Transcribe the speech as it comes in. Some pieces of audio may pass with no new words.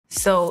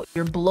So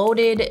you're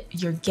bloated,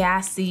 you're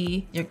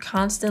gassy, you're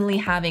constantly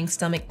having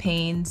stomach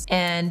pains,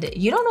 and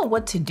you don't know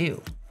what to do.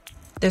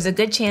 There's a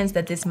good chance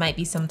that this might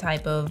be some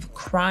type of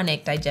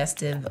chronic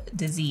digestive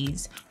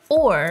disease,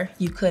 or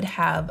you could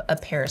have a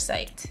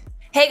parasite.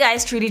 Hey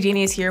guys, Trudy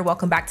Genius here.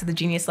 Welcome back to The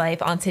Genius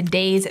Life. On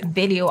today's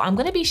video, I'm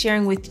gonna be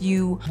sharing with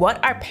you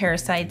what are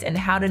parasites and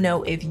how to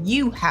know if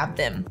you have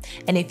them.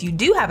 And if you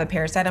do have a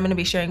parasite, I'm gonna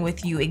be sharing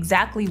with you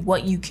exactly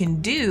what you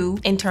can do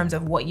in terms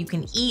of what you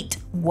can eat,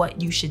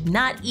 what you should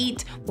not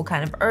eat, what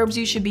kind of herbs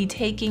you should be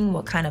taking,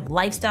 what kind of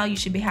lifestyle you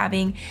should be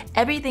having,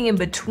 everything in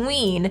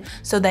between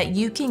so that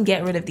you can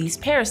get rid of these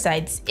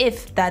parasites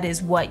if that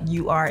is what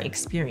you are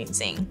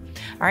experiencing.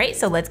 All right,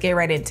 so let's get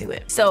right into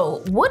it.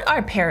 So what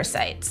are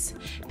parasites?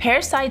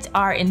 Parasites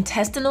are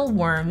intestinal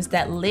worms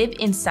that live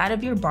inside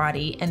of your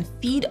body and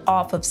feed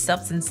off of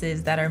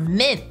substances that are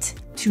meant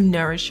to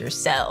nourish your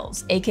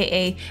cells,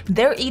 AKA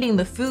they're eating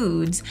the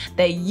foods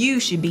that you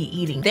should be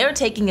eating. They're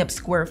taking up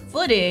square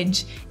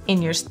footage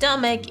in your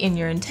stomach, in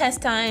your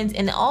intestines,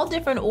 in all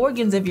different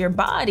organs of your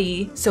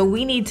body, so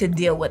we need to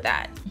deal with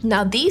that.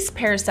 Now, these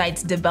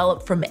parasites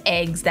develop from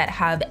eggs that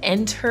have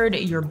entered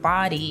your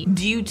body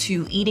due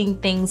to eating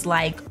things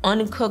like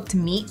uncooked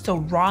meat, so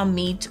raw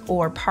meat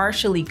or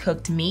partially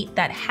cooked meat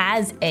that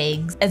has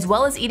eggs, as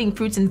well as eating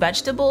fruits and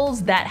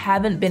vegetables that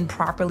haven't been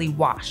properly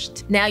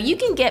washed. Now, you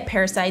can get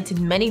parasites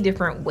in many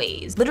different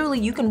ways. Literally,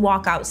 you can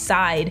walk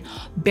outside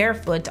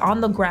barefoot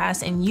on the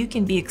grass and you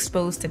can be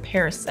exposed to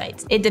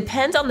parasites. It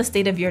depends on the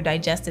state of your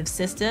digestive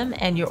system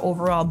and your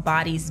overall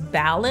body's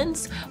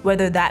balance,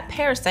 whether that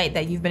parasite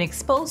that you've been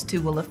exposed to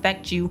will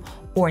affect you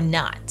or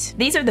not.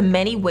 These are the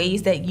many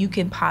ways that you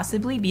can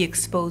possibly be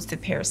exposed to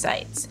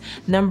parasites.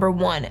 Number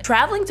one,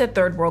 traveling to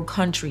third world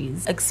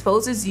countries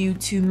exposes you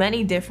to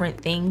many different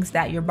things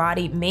that your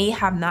body may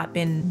have not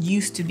been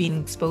used to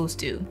being exposed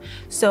to.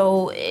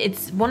 So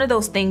it's one of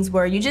those things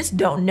where you just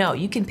don't know.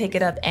 You can pick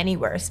it up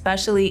anywhere,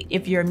 especially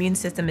if your immune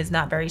system is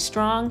not very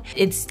strong.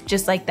 It's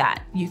just like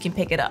that. You can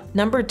pick it up.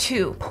 Number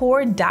two,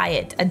 poor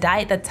diet. A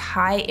diet that's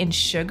high in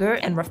sugar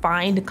and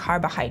refined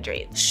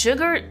carbohydrates.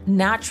 Sugar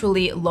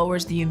naturally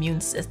lowers the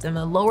immune system.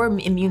 A lower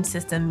immune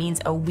system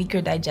means a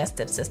weaker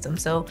digestive system.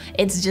 So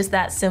it's just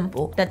that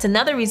simple. That's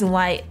another reason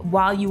why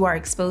while you are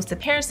exposed to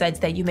parasites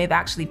that you may have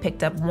actually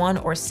picked up one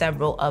or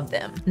several of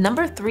them.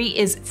 Number three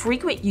is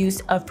frequent use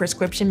of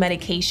prescription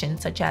medication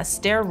such as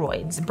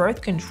steroids,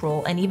 birth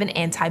control, and even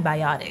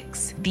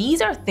antibiotics.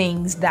 These are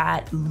things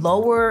that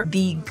lower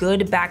the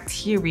good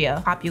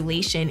bacteria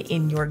population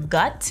in your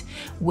gut,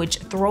 which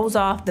throws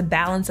off the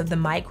balance of the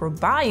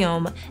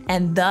microbiome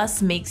and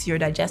thus makes your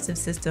digestive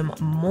system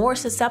more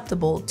susceptible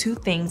to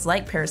things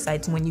like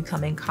parasites when you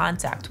come in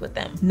contact with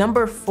them.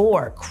 Number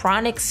four,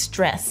 chronic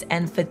stress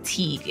and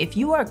fatigue. If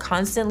you are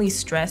constantly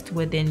stressed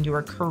within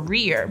your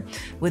career,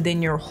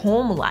 within your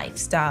home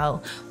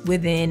lifestyle,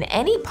 within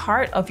any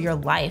part of your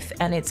life,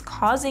 and it's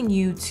causing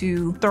you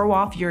to throw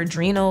off your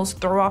adrenals,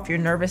 throw off your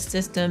nervous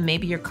system,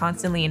 maybe you're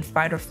constantly in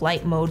fight or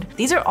flight mode.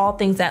 These are all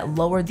things that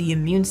lower the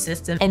immune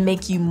system and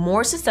make you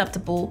more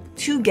susceptible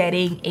to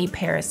getting a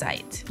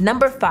parasite.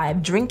 Number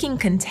five, drinking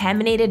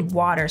contaminated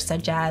water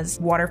such as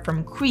water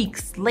from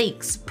creeks,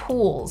 lakes,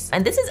 pools.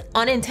 And this is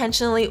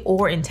unintentionally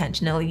or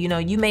intentionally. You know,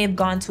 you may have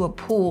gone to a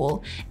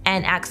pool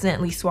and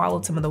accidentally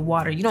swallowed some of the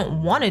water. You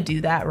don't want to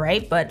do that,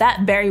 right? But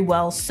that very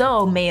well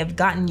so may have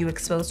gotten you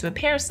exposed to a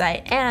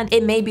parasite, and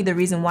it may be the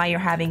reason why you're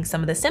having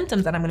some of the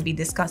symptoms that I'm going to be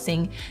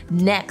discussing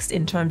next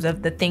in terms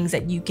of the things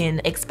that you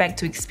can expect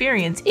to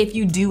experience if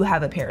you do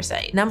have a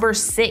parasite. Number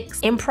six,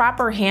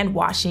 improper hand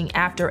washing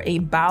after a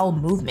bowel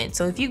movement.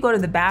 So if you go to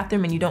the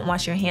bathroom and you don't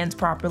wash your hands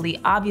properly,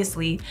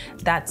 obviously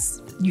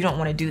you don't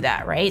want to do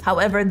that, right?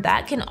 However,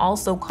 that can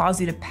also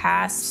cause you to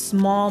pass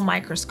small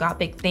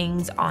microscopic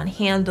things on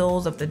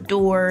handles of the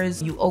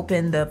doors. You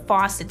open the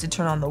faucet to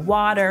turn on the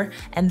water,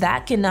 and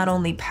that can not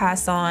only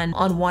pass on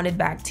unwanted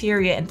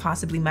bacteria and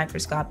possibly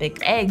microscopic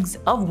eggs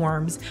of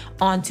worms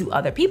onto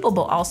other people,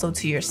 but also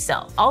to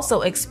yourself.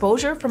 Also,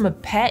 exposure from a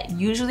pet,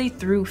 usually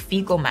through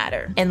fecal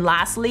matter. And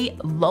lastly,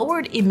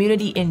 lowered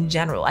immunity in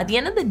general. At the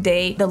end of the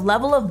day, the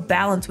level of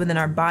balance within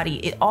our body,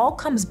 it all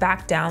comes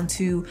back down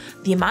to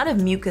the amount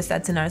of mucus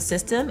that's in our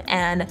system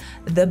and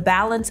the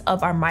balance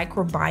of our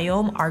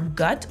microbiome, our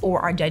gut, or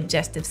our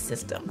digestive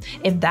system.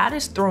 If that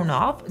is thrown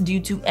off due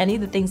to any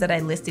of the things that I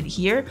listed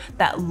here,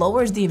 that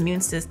lowers the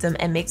immune system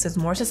and makes us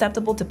more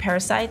susceptible to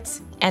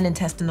parasites and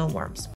intestinal worms.